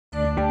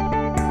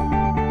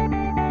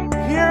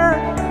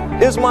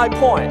is my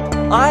point.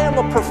 I am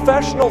a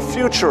professional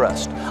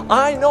futurist.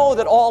 I know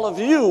that all of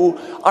you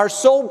are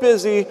so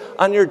busy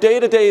on your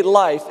day-to-day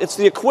life, it's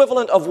the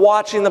equivalent of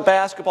watching the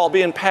basketball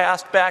being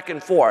passed back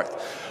and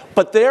forth.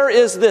 But there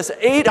is this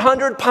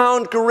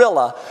 800-pound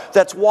gorilla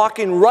that's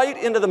walking right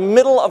into the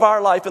middle of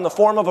our life in the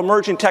form of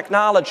emerging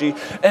technology,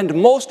 and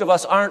most of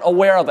us aren't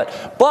aware of it.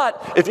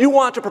 But if you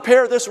want to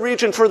prepare this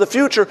region for the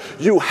future,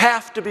 you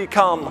have to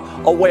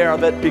become aware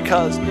of it,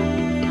 because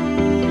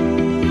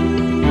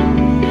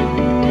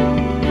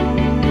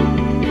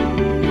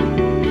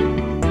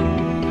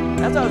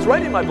as I was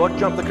writing my book,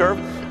 Jump the Curve,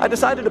 I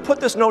decided to put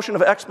this notion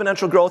of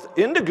exponential growth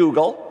into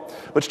Google,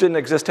 which didn't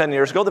exist 10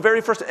 years ago. The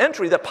very first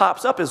entry that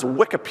pops up is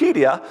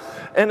Wikipedia,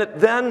 and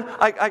then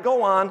I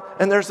go on,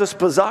 and there's this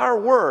bizarre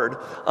word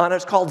on it.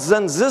 It's called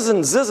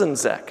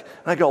Zenzizenzizenzik.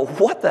 And I go,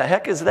 what the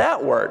heck is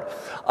that word?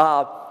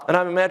 And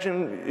I'm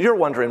imagining you're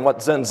wondering what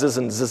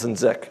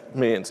Zenzizenzizenzik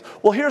means.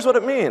 Well, here's what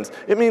it means.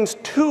 It means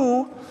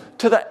 2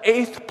 to the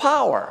 8th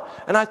power.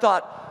 And I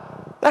thought,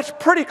 that's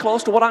pretty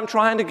close to what I'm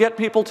trying to get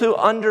people to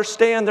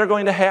understand they're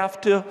going to have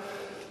to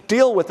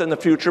deal with in the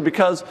future,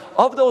 because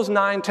of those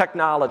 9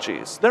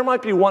 technologies, there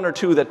might be 1 or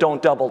 2 that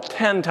don't double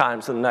 10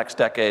 times in the next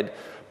decade,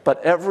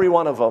 but every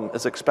one of them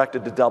is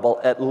expected to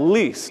double at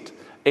least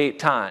 8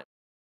 times.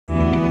 In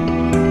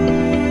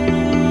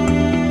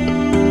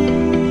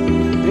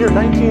the year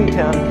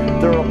 1910,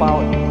 there were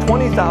about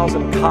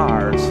 20,000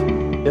 cars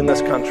in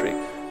this country.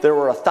 There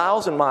were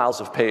 1,000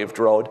 miles of paved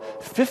road,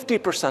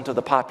 50% of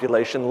the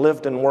population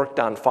lived and worked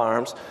on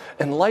farms,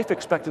 and life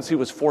expectancy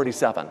was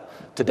 47.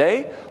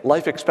 Today,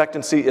 life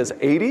expectancy is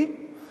 80.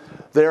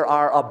 There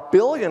are 1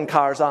 billion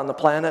cars on the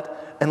planet,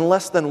 and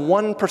less than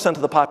 1%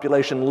 of the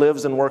population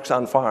lives and works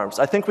on farms.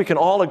 I think we can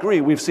all agree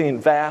we've seen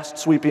vast,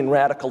 sweeping,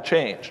 radical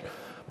change.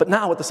 But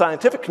now what the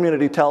scientific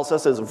community tells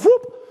us is,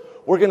 whoop,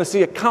 we're going to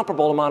see a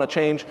comparable amount of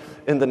change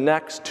in the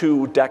next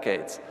 2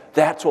 decades.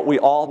 That's what we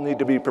all need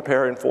to be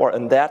preparing for,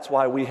 and that's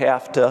why we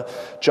have to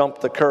jump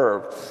the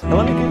curve. And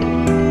let me give you,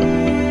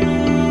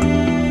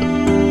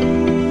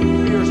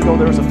 2 years ago,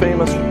 there was a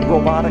famous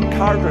robotic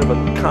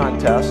car-driven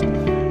contest,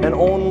 and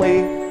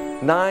only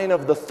 9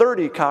 of the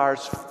 30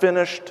 cars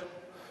finished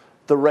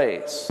the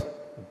race.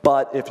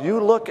 But if you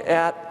look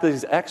at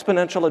these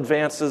exponential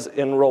advances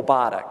in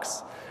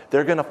robotics,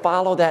 they're going to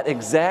follow that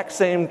exact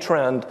same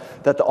trend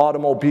that the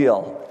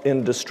automobile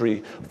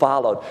industry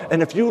followed.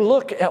 And if you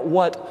look at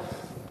what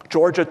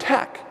Georgia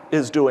Tech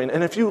is doing,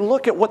 and if you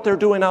look at what they're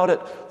doing out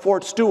at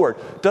Fort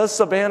Stewart, does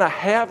Savannah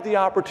have the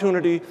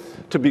opportunity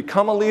to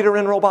become a leader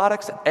in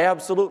robotics?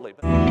 Absolutely.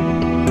 About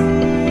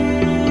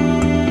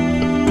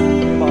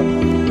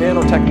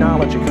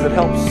nanotechnology, because it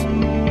helps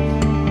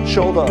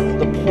show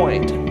the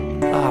point.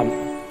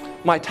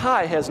 My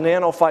tie has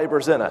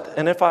nanofibers in it,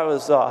 and if I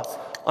was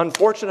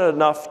unfortunate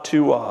enough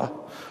to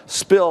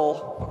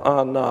spill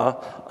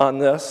on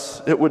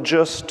this, it would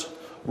just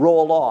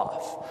roll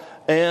off.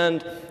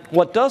 And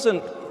what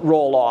doesn't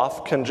roll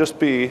off can just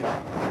be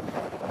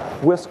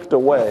whisked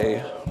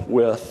away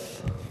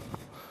with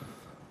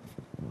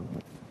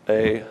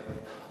a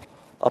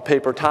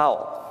paper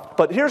towel.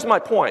 But here's my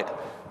point.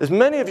 As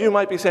many of you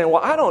might be saying,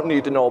 well, I don't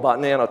need to know about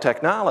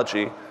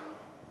nanotechnology.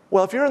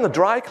 Well, if you're in the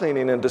dry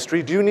cleaning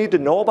industry, do you need to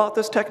know about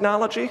this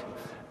technology?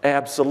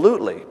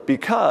 Absolutely,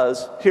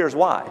 because here's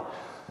why.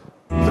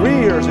 3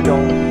 years ago,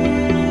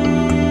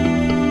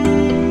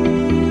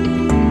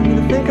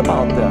 think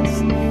about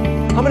this.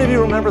 How many of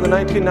you remember the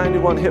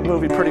 1991 hit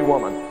movie Pretty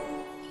Woman?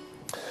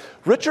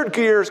 Richard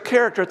Gere's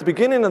character at the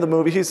beginning of the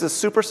movie, he's this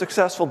super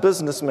successful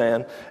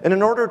businessman, and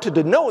in order to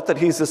denote that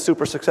he's this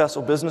super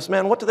successful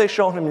businessman, what do they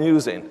show him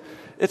using?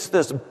 It's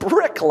this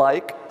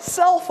brick-like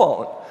cell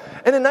phone.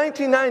 And in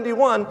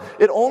 1991,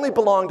 it only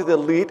belonged to the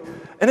elite,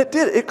 and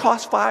it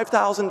cost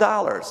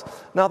 $5,000.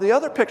 Now the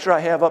other picture I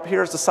have up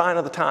here is the sign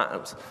of the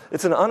Times.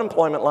 It's an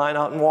unemployment line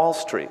out in Wall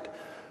Street.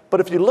 But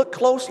if you look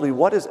closely,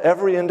 what is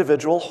every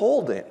individual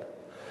holding?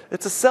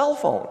 It's a cell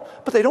phone.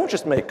 But they don't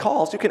just make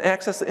calls. You can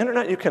access the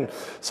internet, you can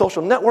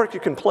social network, you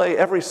can play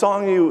every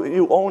song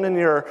you own in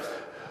your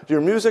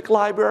music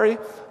library.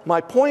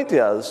 My point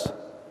is,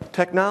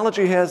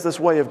 technology has this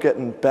way of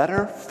getting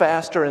better,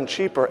 faster, and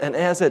cheaper, and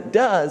as it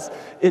does,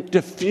 it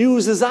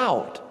diffuses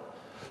out.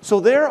 So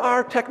there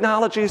are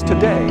technologies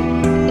today,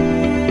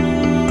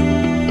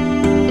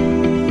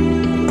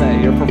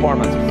 your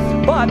performance.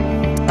 But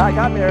I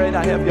got married,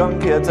 I have young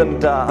kids,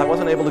 and I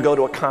wasn't able to go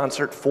to a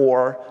concert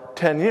for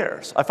 10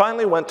 years. I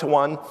finally went to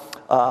one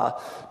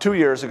 2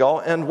 years ago,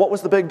 and what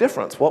was the big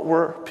difference?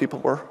 People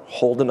were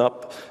holding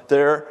up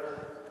their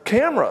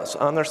cameras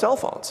on their cell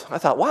phones. I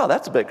thought, wow,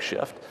 that's a big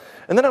shift.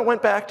 And then I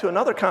went back to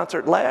another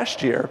concert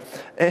last year,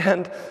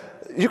 and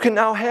you can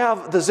now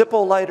have the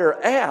Zippo Lighter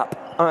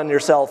app on your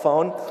cell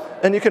phone,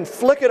 and you can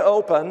flick it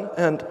open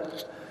and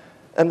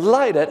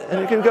light it, and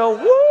you can go,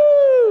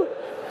 woo!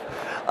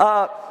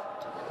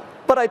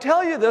 But I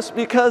tell you this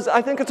because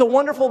I think it's a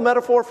wonderful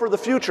metaphor for the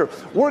future.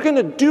 We're going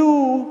to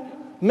do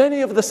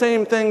many of the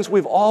same things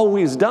we've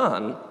always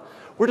done.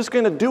 We're just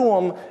going to do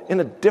them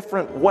in a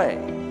different way.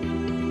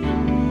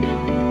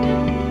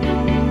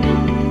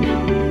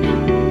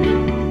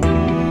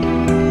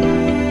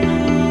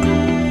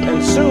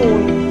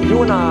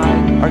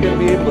 going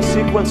to be able to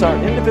sequence our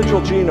individual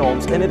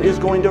genomes, and it is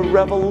going to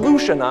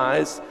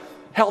revolutionize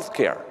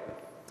healthcare.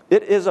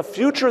 It is a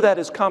future that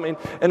is coming,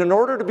 and in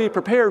order to be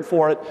prepared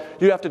for it,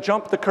 you have to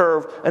jump the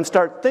curve and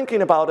start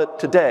thinking about it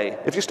today.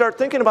 If you start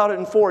thinking about it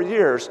in 4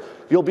 years,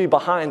 you'll be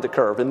behind the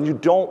curve, and you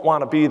don't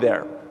want to be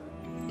there.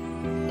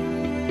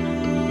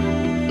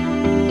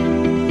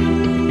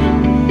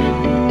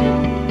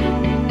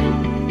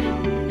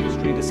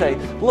 To say,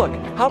 look,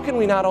 how can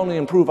we not only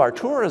improve our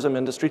tourism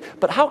industry,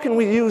 but how can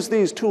we use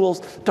these tools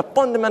to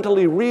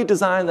fundamentally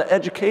redesign the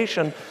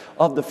education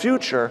of the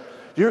future?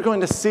 You're going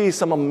to see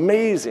some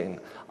amazing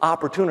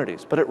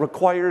opportunities, but it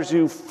requires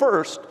you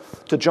first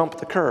to jump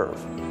the curve.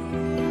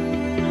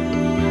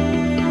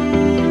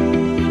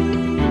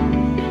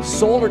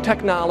 Solar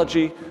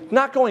technology,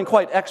 not going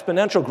quite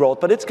exponential growth,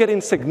 but it's getting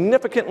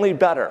significantly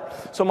better.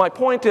 So my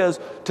point is,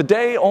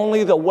 today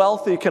only the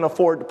wealthy can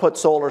afford to put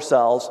solar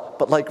cells,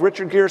 but like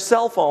Richard Gere's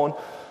cell phone,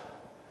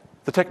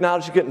 the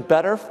technology is getting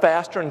better,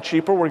 faster, and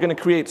cheaper. We're going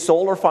to create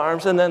solar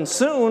farms, and then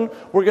soon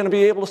we're going to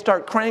be able to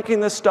start cranking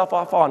this stuff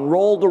off on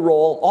roll to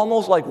roll,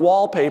 almost like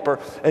wallpaper,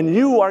 and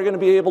you are going to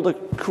be able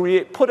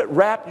to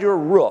wrap your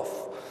roof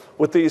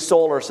with these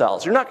solar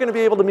cells. You're not going to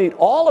be able to meet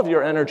all of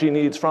your energy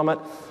needs from it,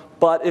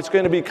 but it's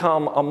going to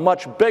become a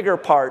much bigger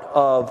part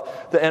of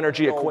the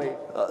energy equation.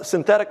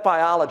 Synthetic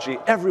biology,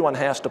 everyone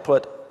has to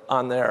put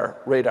on their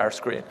radar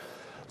screen.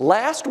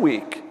 Last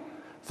week,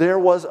 there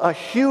was a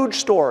huge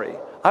story.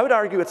 I would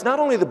argue it's not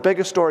only the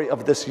biggest story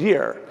of this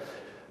year,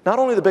 not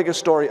only the biggest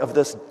story of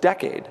this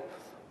decade,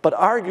 but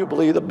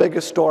arguably the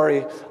biggest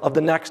story of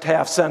the next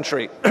half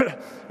century.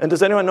 And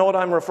does anyone know what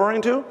I'm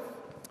referring to?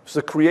 It's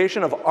the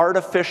creation of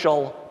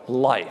artificial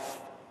life.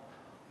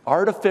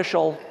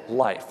 Artificial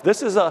life.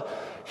 This is a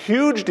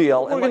huge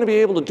deal. What we're going to be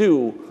able to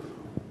do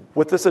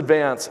with this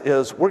advance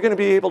is we're going to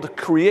be able to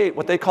create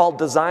what they call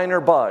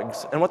designer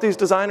bugs. And what these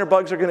designer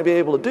bugs are going to be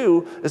able to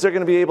do is they're going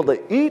to be able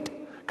to eat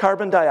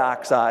carbon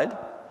dioxide,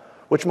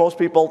 which most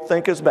people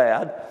think is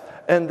bad,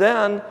 and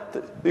then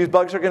these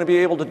bugs are going to be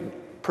able to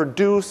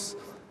produce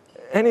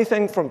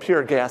anything from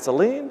pure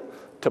gasoline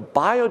to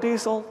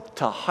biodiesel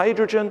to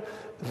hydrogen.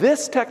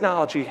 This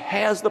technology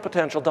has the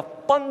potential to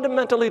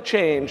fundamentally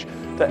change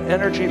the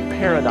energy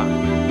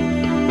paradigm.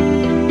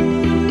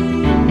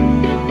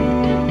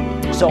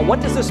 So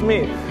what does this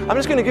mean? I'm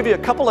just going to give you a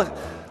couple of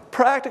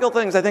practical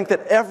things I think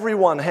that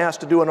everyone has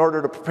to do in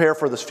order to prepare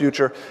for this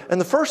future.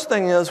 And the first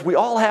thing is we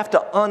all have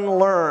to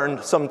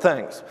unlearn some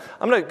things.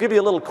 I'm going to give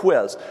you a little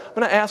quiz. I'm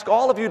going to ask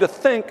all of you to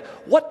think,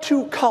 what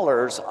two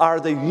colors are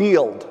the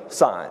yield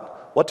sign?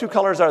 What two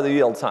colors are the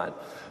yield sign?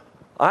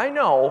 I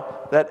know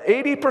that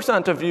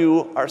 80% of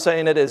you are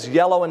saying it is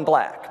yellow and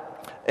black.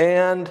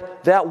 And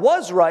that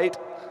was right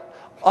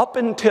up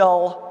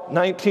until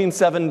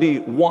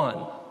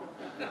 1971.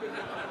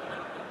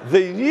 The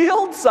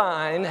yield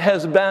sign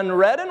has been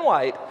red and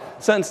white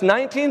since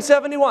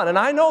 1971. And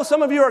I know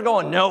some of you are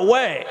going, no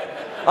way.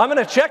 I'm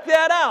going to check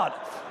that out.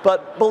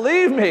 But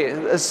believe me,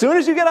 as soon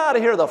as you get out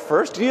of here, the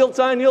first yield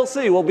sign you'll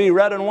see will be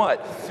red and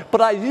white. But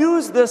I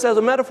use this as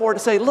a metaphor to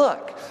say,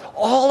 look,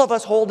 all of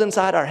us hold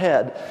inside our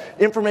head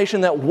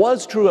information that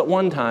was true at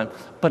one time,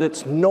 but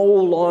it's no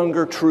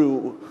longer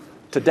true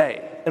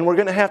today. And we're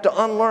going to have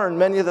to unlearn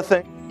many of the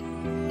things.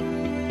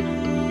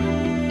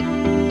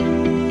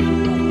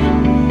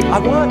 I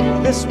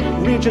want this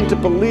region to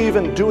believe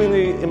in doing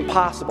the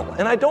impossible.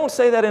 And I don't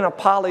say that in a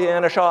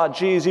Pollyannish, oh,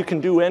 geez, you can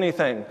do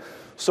anything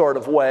sort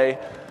of way.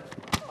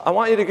 I'm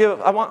going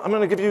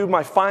to give you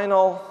my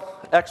final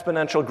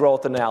exponential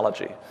growth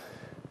analogy.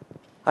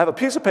 I have a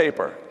piece of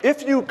paper.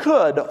 If you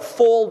could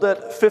fold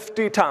it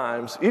 50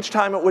 times, each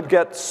time it would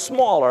get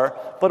smaller,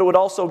 but it would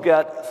also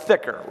get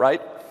thicker,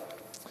 right?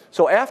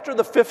 So after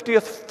the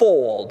 50th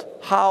fold,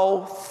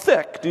 how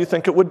thick do you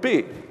think it would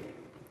be?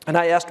 And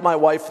I asked my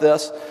wife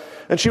this,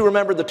 and she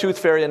remembered the tooth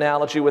fairy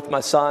analogy with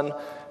my son,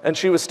 and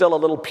she was still a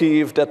little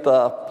peeved at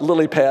the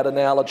lily pad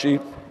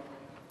analogy.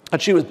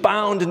 And she was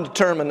bound and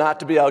determined not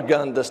to be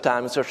outgunned this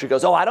time. And so she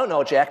goes, oh, I don't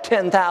know, Jack,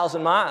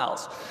 10,000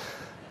 miles.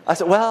 I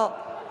said, well,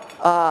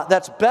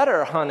 that's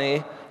better,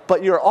 honey,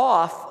 but you're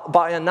off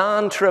by a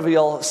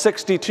non-trivial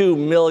 62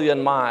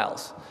 million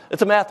miles.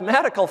 It's a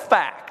mathematical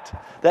fact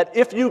that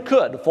if you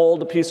could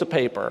fold a piece of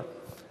paper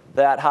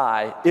that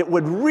high, it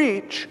would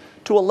reach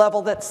to a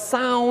level that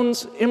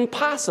sounds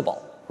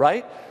impossible,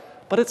 right?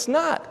 But it's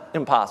not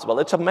impossible.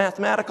 It's a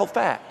mathematical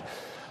fact.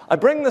 I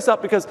bring this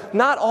up because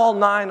not all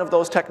 9 of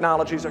those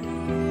technologies are.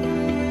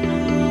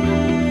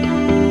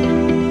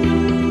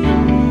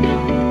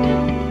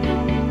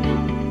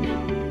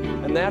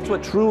 And that's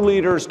what true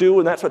leaders do,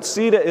 and that's what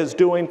CETA is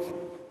doing.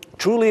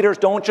 True leaders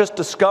don't just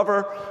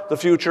discover the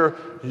future,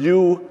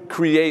 you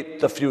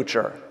create the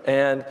future.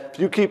 And if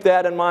you keep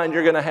that in mind,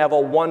 you're going to have a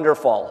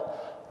wonderful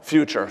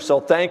future. So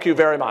thank you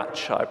very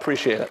much. I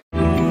appreciate it.